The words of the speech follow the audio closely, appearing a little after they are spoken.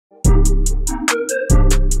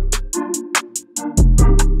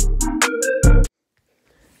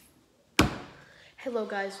Hello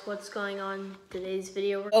guys, what's going on? Today's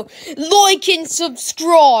video, Like and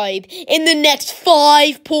subscribe in the next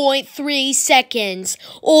 5.3 seconds,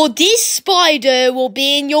 or this spider will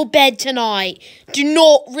be in your bed tonight. Do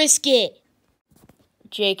not risk it.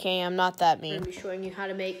 JK, I'm not that I'm mean. going to be showing you how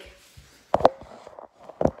to make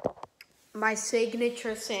my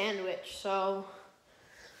signature sandwich. So,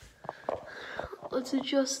 let's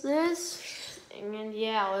adjust this, and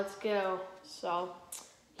yeah, let's go. So,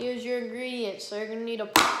 here's your ingredients. So you're going to need a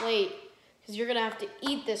plate, because you're going to have to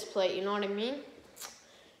eat this plate, you know what I mean?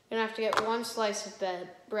 You're going to have to get 1 slice of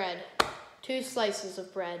bread, 2 slices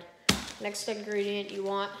of bread. Next ingredient you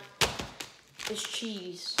want is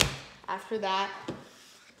cheese. After that,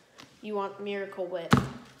 you want Miracle Whip.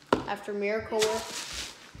 After Miracle Whip,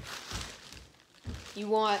 you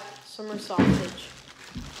want summer sausage.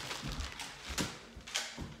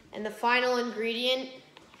 And the final ingredient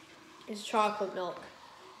is chocolate milk.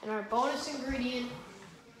 And our bonus ingredient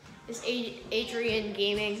is Adrian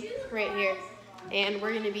Gaming right here. And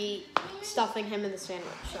we're gonna be stuffing him in the sandwich,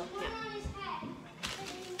 so yeah.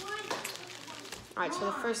 Alright, so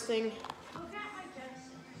the first thing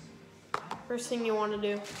you wanna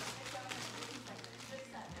do.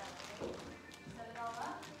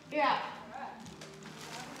 Yeah.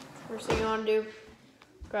 First thing you wanna do,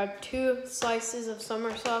 grab 2 slices of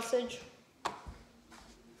summer sausage.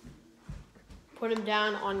 Put them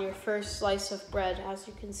down on your first slice of bread, as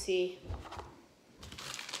you can see.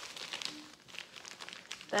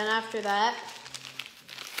 Then after that,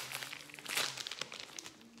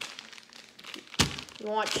 you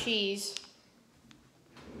want cheese.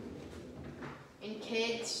 And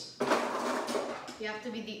kids, you have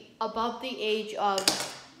to be above the age of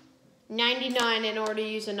 99 in order to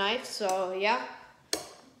use a knife, so yeah.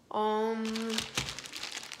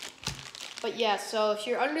 But yeah, so if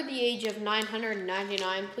you're under the age of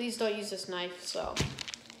 999, please don't use this knife. So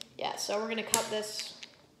yeah, so we're gonna cut this.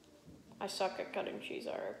 I suck at cutting cheese,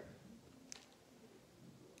 alright.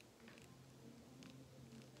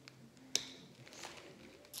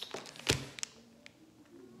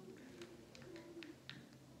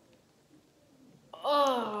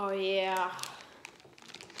 Oh yeah.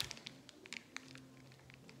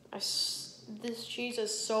 This cheese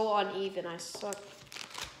is so uneven. I suck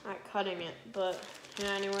at cutting it, but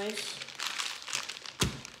yeah, anyways.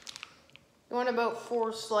 You want about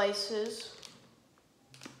 4 slices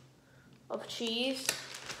of cheese,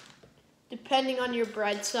 depending on your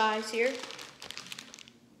bread size here.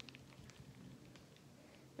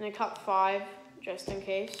 And I cut 5 just in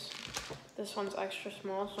case. This one's extra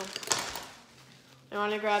small, so I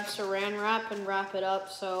want to grab saran wrap and wrap it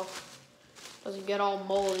up so it doesn't get all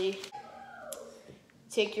moldy.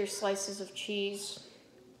 Take your slices of cheese.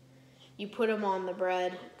 You put them on the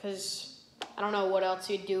bread, because I don't know what else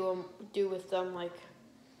you'd do with them, like.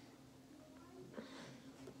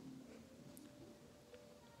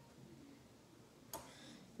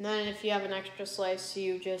 And then if you have an extra slice,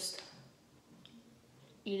 you just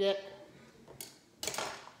eat it.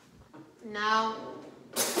 Now,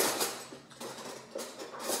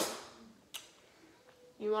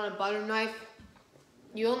 you want a butter knife.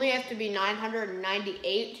 You only have to be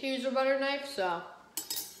 998 to use a butter knife, so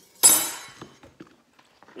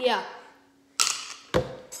yeah.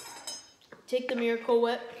 Take the Miracle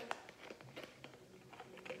Whip.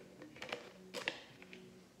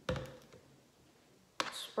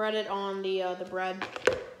 Spread it on the bread.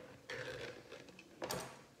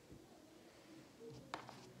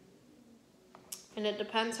 And it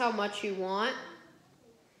depends how much you want.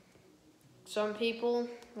 Some people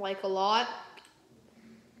like a lot,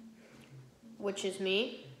 which is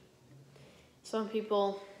me. Some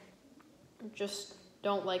people just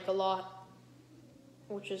don't like a lot,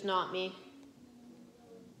 which is not me.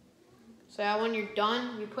 So yeah, when you're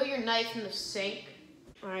done, you put your knife in the sink.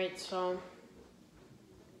 Alright, so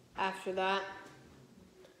after that,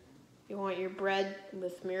 you want your bread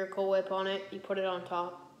with Miracle Whip on it. You put it on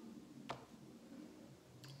top.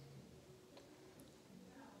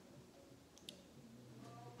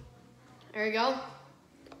 There you go.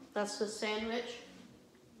 That's the sandwich.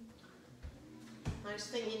 Next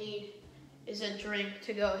thing you need is a drink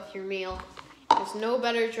to go with your meal. There's no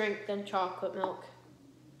better drink than chocolate milk.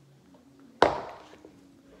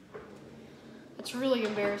 It's really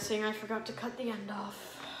embarrassing. I forgot to cut the end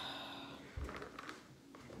off.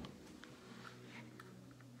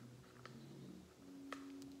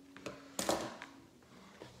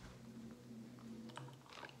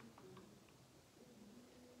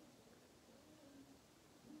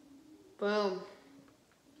 Boom.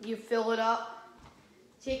 You fill it up.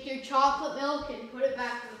 Take your chocolate milk and put it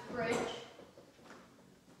back in the fridge.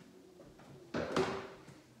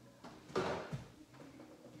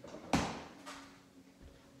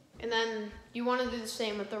 And then you want to do the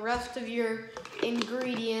same with the rest of your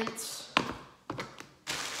ingredients.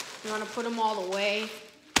 You want to put them all away,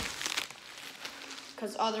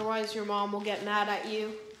 because otherwise your mom will get mad at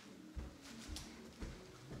you.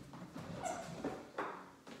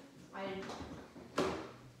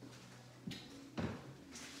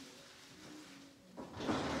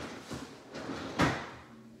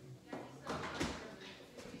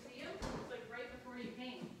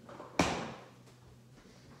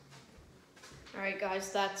 Alright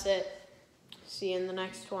guys, that's it. See you in the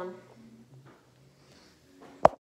next one.